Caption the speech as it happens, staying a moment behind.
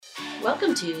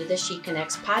Welcome to the She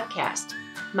Connects podcast.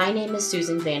 My name is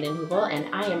Susan Vanden Heuvel,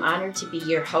 and I am honored to be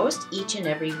your host each and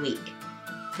every week.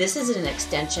 This is an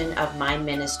extension of my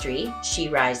ministry, She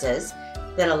Rises,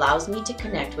 that allows me to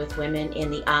connect with women in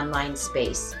the online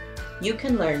space. You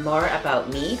can learn more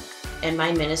about me and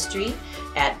my ministry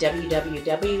at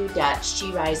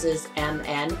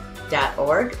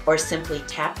www.sherisesmn.org or simply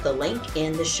tap the link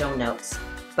in the show notes.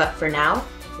 But for now,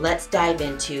 let's dive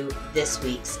into this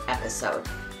week's episode.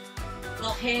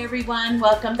 Well, hey everyone,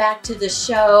 welcome back to the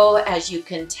show. As you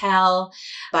can tell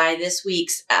by this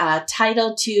week's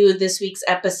title to this week's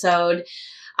episode,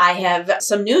 I have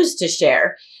some news to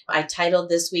share. I titled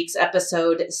this week's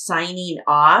episode Signing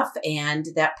Off, and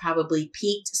that probably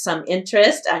piqued some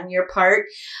interest on your part.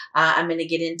 I'm going to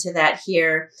get into that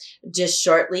here just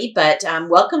shortly, but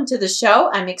welcome to the show.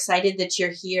 I'm excited that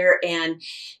you're here. And,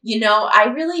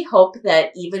 I really hope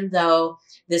that even though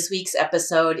this week's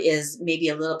episode is maybe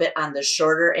a little bit on the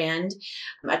shorter end,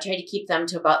 I try to keep them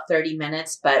to about 30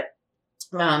 minutes, but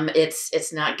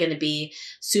it's not going to be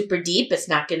super deep. It's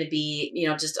not going to be,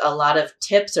 just a lot of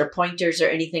tips or pointers or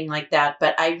anything like that.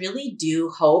 But I really do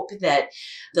hope that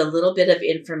the little bit of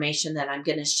information that I'm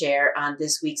going to share on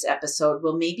this week's episode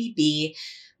will maybe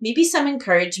some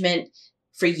encouragement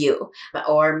for you,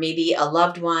 or maybe a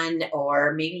loved one,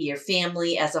 or maybe your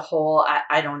family as a whole.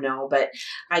 I don't know, but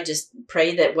I just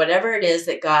pray that whatever it is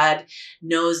that God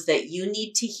knows that you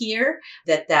need to hear,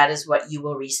 that is what you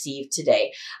will receive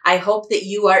today. I hope that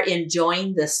you are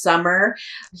enjoying the summer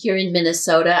here in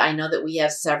Minnesota. I know that we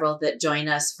have several that join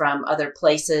us from other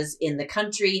places in the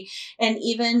country and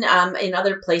even in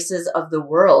other places of the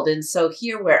world. And so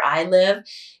here where I live,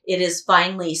 it is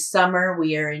finally summer.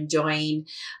 We are enjoying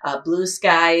blue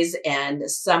skies and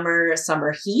summer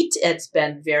heat. It's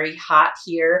been very hot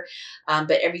here,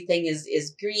 but everything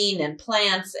is green and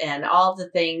plants and all the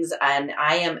things. And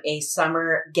I am a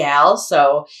summer gal,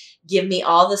 so give me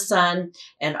all the sun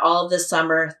and all the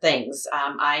summer things.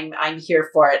 I'm here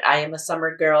for it. I am a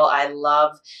summer girl. I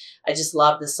just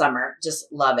love the summer.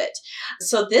 Just love it.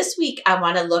 So this week I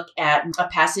want to look at a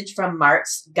passage from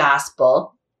Mark's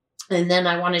Gospel. And then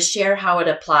I want to share how it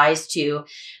applies to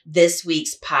this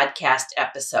week's podcast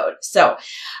episode. So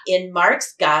in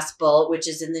Mark's Gospel, which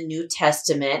is in the New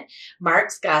Testament,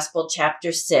 Mark's Gospel,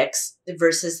 chapter 6,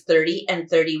 verses 30 and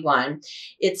 31,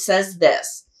 it says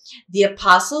this: "The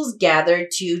apostles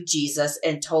gathered to Jesus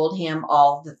and told him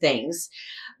all the things,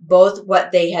 both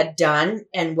what they had done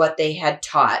and what they had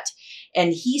taught.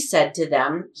 And he said to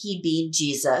them," he being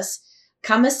Jesus,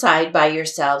 "Come aside by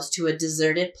yourselves to a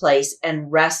deserted place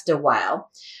and rest a while,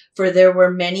 for there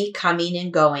were many coming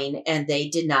and going, and they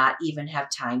did not even have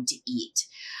time to eat."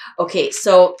 Okay,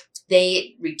 so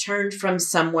they returned from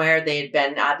somewhere. They had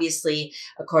been, obviously,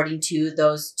 according to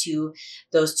those two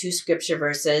scripture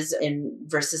verses in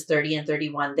verses 30 and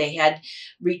 31, they had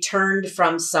returned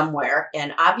from somewhere.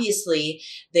 And obviously,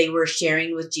 they were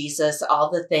sharing with Jesus all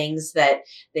the things that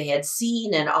they had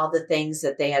seen and all the things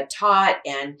that they had taught,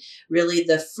 and really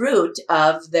the fruit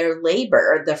of their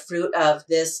labor, the fruit of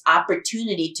this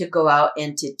opportunity to go out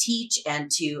and to teach and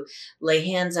to lay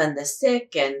hands on the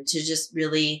sick and to just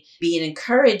really be an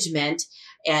encouragement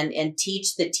and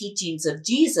teach the teachings of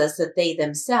Jesus that they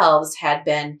themselves had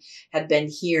been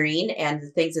hearing, and the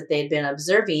things that they had been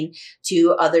observing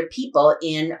to other people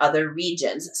in other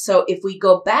regions. So if we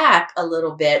go back a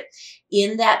little bit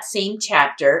in that same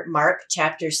chapter, Mark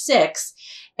chapter 6,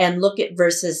 and look at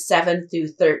verses 7 through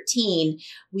 13,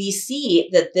 we see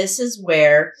that this is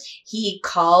where he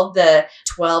called the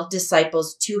 12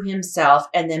 disciples to himself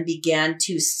and then began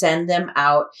to send them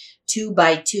out 2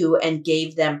 by 2 and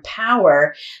gave them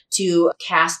power to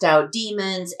cast out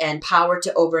demons and power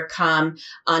to overcome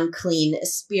unclean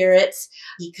spirits.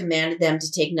 He commanded them to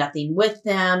take nothing with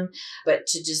them, but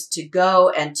to go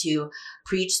and to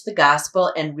preach the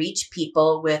gospel and reach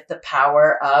people with the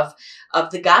power of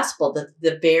the gospel,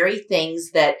 the very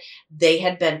things that they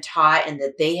had been taught and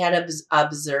that they had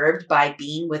observed by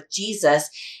being with Jesus.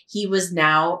 He was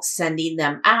now sending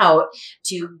them out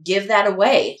to give that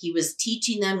away. He was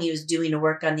teaching them. He was doing a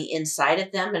work on the inside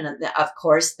of them. And of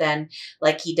course, then,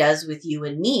 like he does with you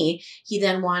and me, he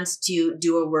then wants to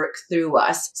do a work through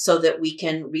us so that we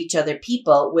can reach other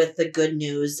people with the good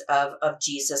news of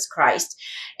Jesus Christ.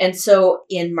 And so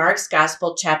in Mark's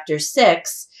Gospel, chapter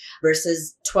 6,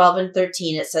 verses 12 and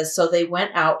 13, it says, "So they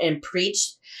went out and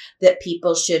preached that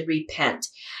people should repent.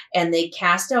 And they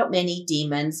cast out many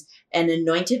demons and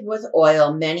anointed with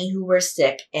oil many who were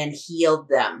sick and healed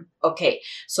them." Okay,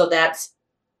 so that's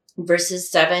verses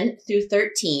 7 through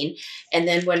 13. And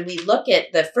then when we look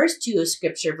at the first two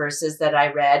scripture verses that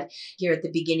I read here at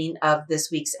the beginning of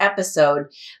this week's episode,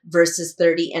 verses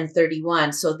 30 and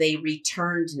 31. So they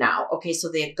returned now. Okay, so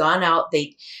they had gone out,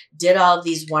 they did all of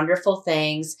these wonderful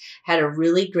things, had a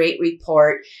really great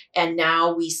report, and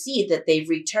now we see that they've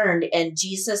returned, and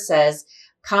Jesus says,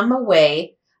 come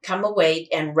away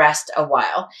and rest a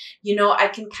while. I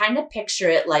can kind of picture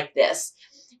it like this.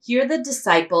 Here the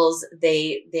disciples,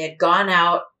 they had gone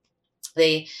out.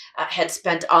 They had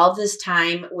spent all this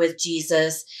time with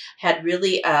Jesus, had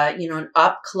really, an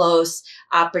up close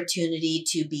opportunity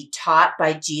to be taught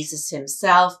by Jesus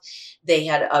himself. They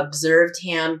had observed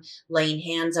him laying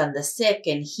hands on the sick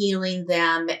and healing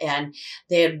them. And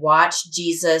they had watched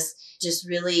Jesus just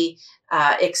really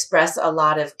express a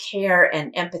lot of care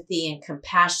and empathy and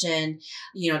compassion,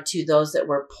 to those that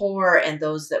were poor and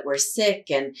those that were sick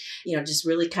and, just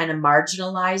really kind of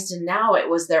marginalized. And now it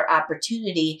was their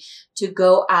opportunity to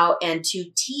go out and to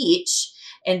teach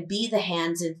and be the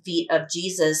hands and feet of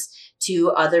Jesus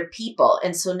to other people.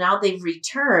 And so now they've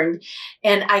returned,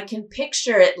 and I can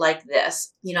picture it like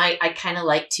this. I kind of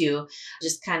like to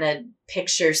just kind of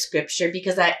picture scripture,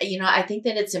 because I think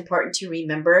that it's important to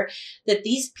remember that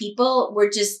these people were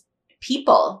just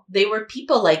people. They were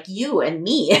people like you and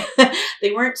me.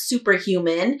 They weren't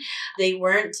superhuman. They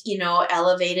weren't,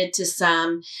 elevated to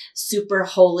some super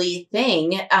holy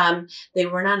thing. They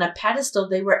weren't on a pedestal.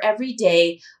 They were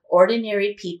everyday,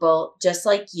 ordinary people, just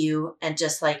like you and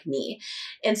just like me.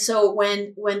 And so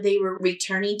when they were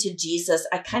returning to Jesus,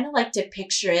 I kind of like to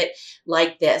picture it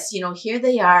like this. Here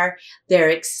they are, they're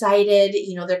excited,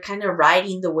 they're kind of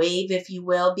riding the wave, if you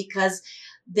will, because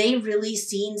they really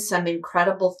seen some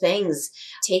incredible things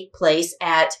take place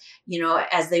as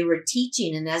they were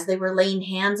teaching and as they were laying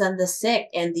hands on the sick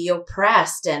and the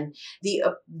oppressed and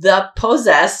the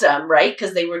possessed, right?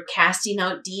 Because they were casting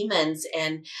out demons.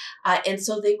 And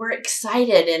so they were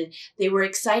excited, and they were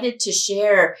excited to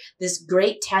share this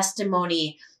great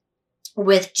testimony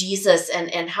with Jesus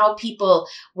and how people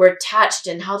were touched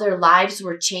and how their lives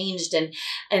were changed. And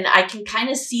I can kind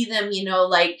of see them,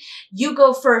 like, you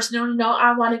go first. No,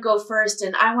 I want to go first.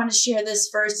 And I want to share this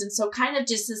first. And so kind of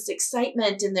just this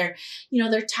excitement, and they're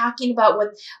talking about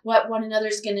what one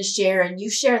another's going to share, and you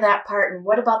share that part. And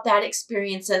what about that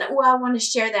experience? And, oh, I want to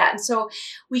share that. And so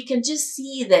we can just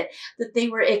see that they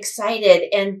were excited.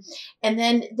 And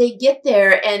then they get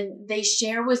there and they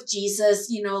share with Jesus,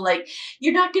 like,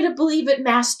 you're not going to believe it,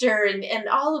 Master, and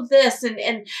all of this, and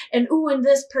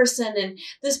this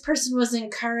person was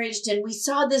encouraged, and we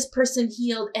saw this person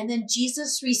healed. And then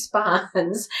Jesus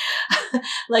responds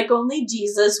like only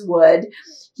Jesus would.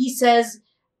 He says,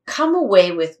 come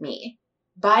away with me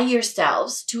by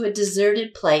yourselves to a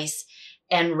deserted place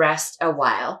and rest a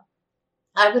while.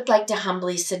 I would like to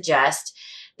humbly suggest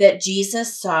that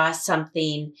Jesus saw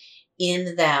something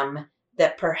in them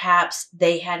that perhaps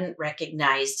they hadn't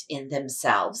recognized in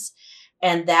themselves.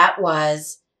 And that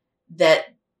was that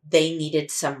they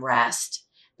needed some rest,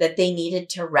 that they needed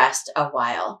to rest a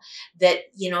while, that,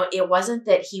 it wasn't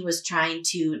that he was trying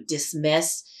to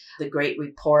dismiss the great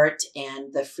report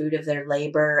and the fruit of their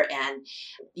labor and,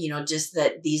 just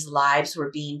that these lives were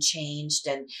being changed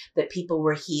and that people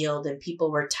were healed and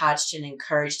people were touched and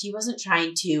encouraged. He wasn't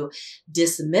trying to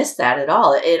dismiss that at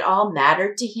all. It all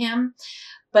mattered to him.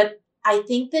 But I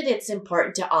think that it's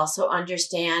important to also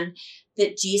understand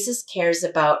that Jesus cares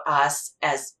about us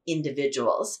as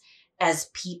individuals, as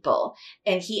people,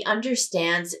 and he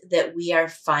understands that we are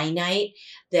finite,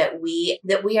 that we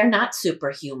are not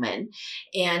superhuman,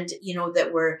 and that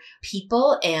we're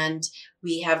people and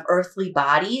we have earthly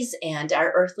bodies, and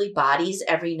our earthly bodies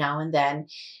every now and then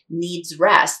needs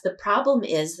rest. The problem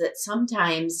is that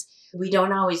sometimes we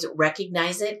don't always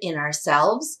recognize it in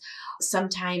ourselves.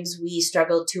 Sometimes we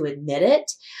struggle to admit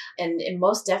it. And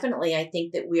most definitely, I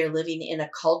think that we are living in a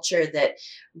culture that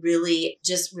really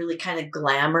kind of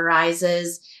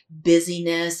glamorizes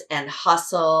busyness and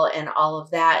hustle and all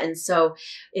of that. And so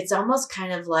it's almost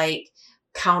kind of like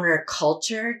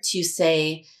counterculture to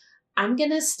say, I'm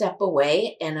going to step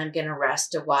away and I'm going to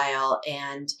rest a while,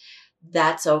 and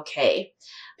that's okay.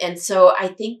 And so I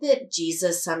think that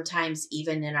Jesus sometimes,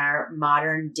 even in our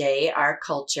modern day, our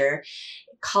culture,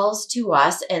 calls to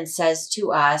us and says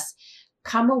to us,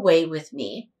 come away with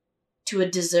me to a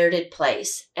deserted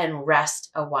place and rest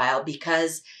a while,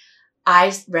 because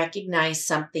I recognize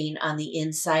something on the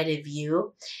inside of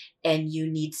you and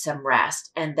you need some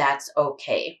rest, and that's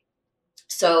okay.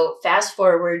 So fast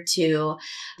forward to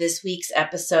this week's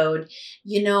episode.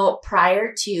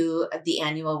 Prior to the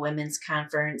annual women's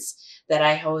conference that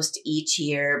I host each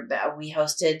year, we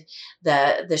hosted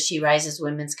the She Rises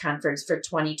Women's Conference for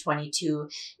 2022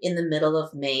 in the middle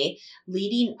of May.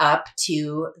 Leading up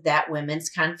to that women's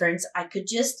conference, I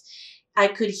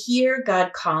could hear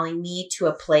God calling me to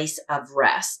a place of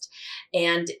rest.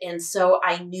 And so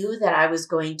I knew that I was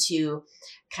going to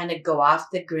kind of go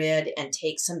off the grid and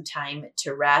take some time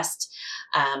to rest.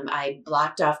 I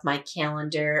blocked off my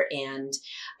calendar, and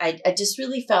I just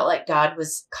really felt like God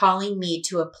was calling me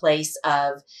to a place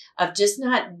of just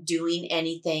not doing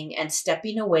anything and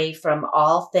stepping away from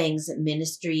all things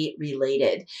ministry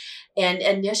related. And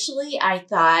initially I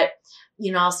thought,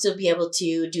 I'll still be able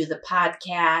to do the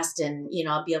podcast and,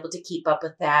 I'll be able to keep up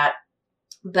with that.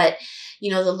 But,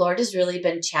 the Lord has really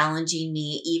been challenging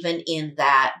me even in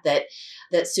that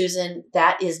Susan,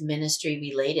 that is ministry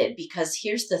related, because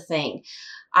here's the thing.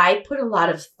 I put a lot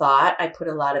of thought, I put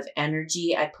a lot of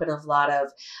energy, I put a lot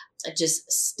of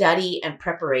just study and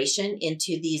preparation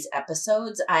into these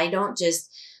episodes. I don't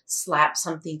just slap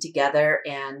something together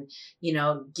and,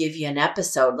 give you an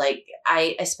episode. Like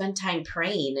I spend time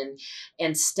praying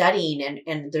and studying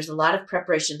and there's a lot of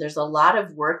preparation. There's a lot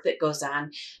of work that goes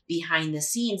on behind the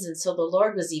scenes. And so the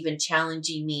Lord was even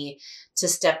challenging me to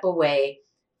step away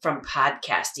from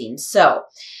podcasting. So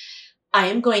I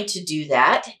am going to do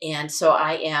that. And so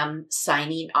I am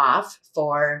signing off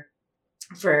for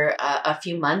a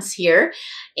few months here.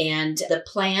 And the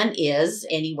plan is,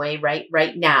 anyway,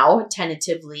 right now,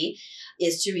 tentatively,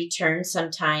 is to return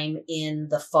sometime in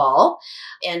the fall.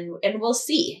 And we'll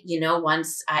see,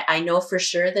 once I know for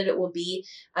sure that it will be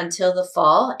until the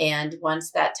fall. And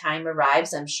once that time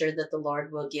arrives, I'm sure that the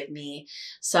Lord will give me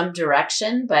some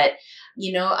direction. But,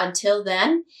 until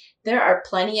then, there are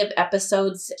plenty of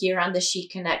episodes here on the She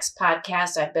Connects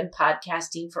podcast. I've been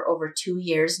podcasting for over 2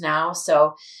 years now.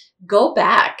 So go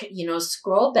back,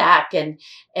 scroll back and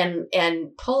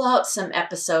pull out some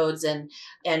episodes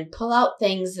and pull out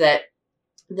things that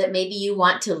maybe you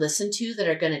want to listen to that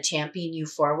are going to champion you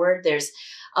forward. There's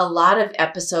a lot of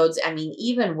episodes. I mean,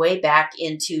 even way back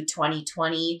into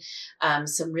 2020,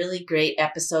 some really great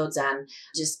episodes on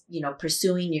just,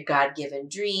 pursuing your God-given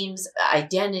dreams,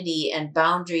 identity and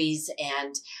boundaries.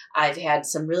 And I've had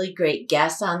some really great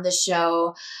guests on the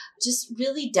show. Just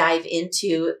really dive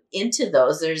into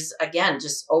those. There's, again,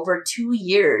 just over 2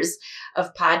 years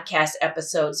of podcast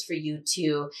episodes for you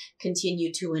to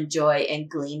continue to enjoy and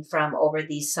glean from over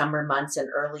these summer months and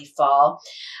early fall.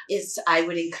 I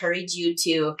would encourage you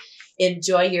to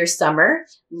enjoy your summer,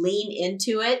 lean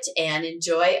into it, and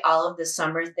enjoy all of the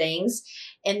summer things,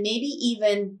 and maybe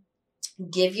even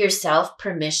give yourself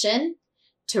permission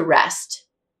to rest.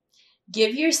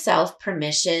 Give yourself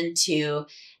permission to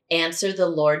answer the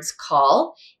Lord's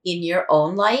call in your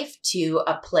own life to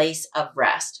a place of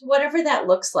rest, whatever that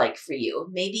looks like for you.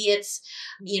 Maybe it's,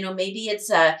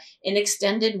 an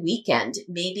extended weekend.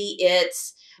 Maybe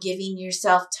it's giving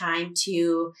yourself time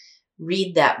to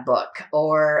read that book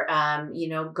or,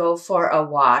 go for a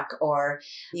walk or,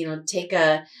 take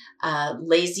a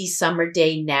lazy summer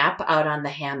day nap out on the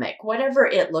hammock, whatever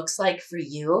it looks like for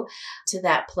you to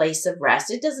that place of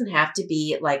rest. It doesn't have to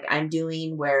be like I'm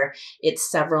doing where it's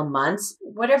several months,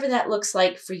 whatever that looks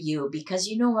like for you, because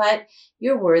you know what?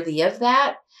 You're worthy of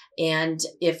that. And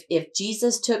if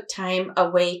Jesus took time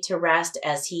away to rest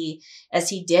as he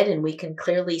did, and we can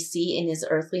clearly see in his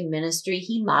earthly ministry,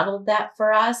 he modeled that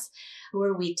for us. Who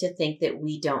are we to think that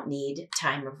we don't need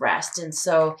time of rest? And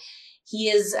so he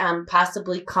is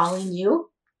possibly calling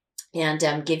you,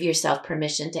 and give yourself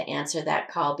permission to answer that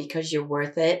call because you're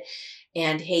worth it.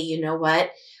 And hey, you know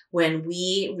what? When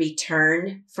we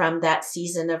return from that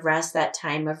season of rest, that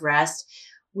time of rest,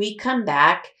 we come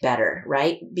back better,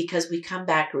 right? Because we come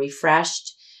back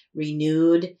refreshed,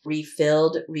 renewed,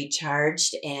 refilled,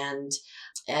 recharged, and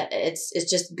it's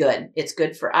just good. It's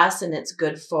good for us, and it's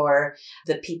good for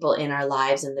the people in our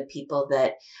lives and the people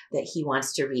that he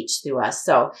wants to reach through us.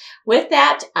 So with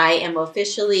that, I am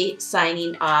officially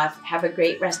signing off. Have a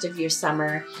great rest of your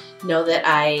summer. Know that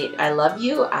I love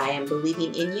you. I am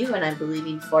believing in you, and I'm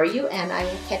believing for you, and I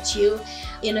will catch you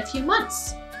in a few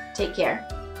months. Take care.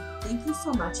 Thank you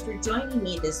so much for joining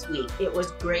me this week. It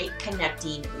was great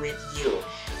connecting with you.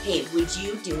 Hey, would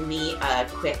you do me a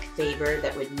quick favor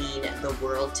that would mean the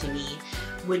world to me?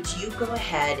 Would you go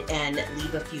ahead and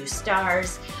leave a few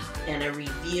stars and a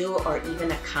review or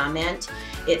even a comment,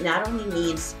 it not only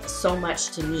means so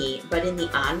much to me, but in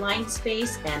the online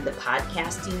space and the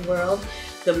podcasting world,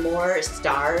 the more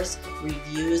stars,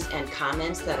 reviews, and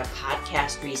comments that a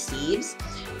podcast receives,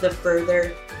 the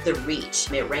further the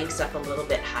reach. It ranks up a little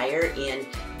bit higher in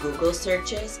Google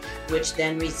searches, which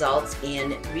then results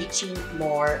in reaching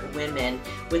more women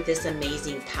with this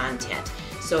amazing content.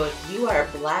 So if you are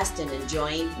blessed and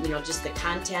enjoying, just the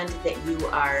content that you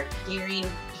are hearing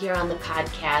here on the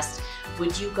podcast,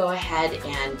 would you go ahead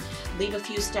and leave a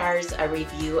few stars, a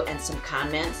review, and some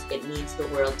comments? It means the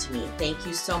world to me. Thank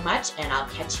you so much, and I'll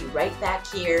catch you right back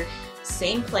here,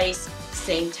 same place,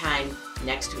 same time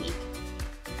next week.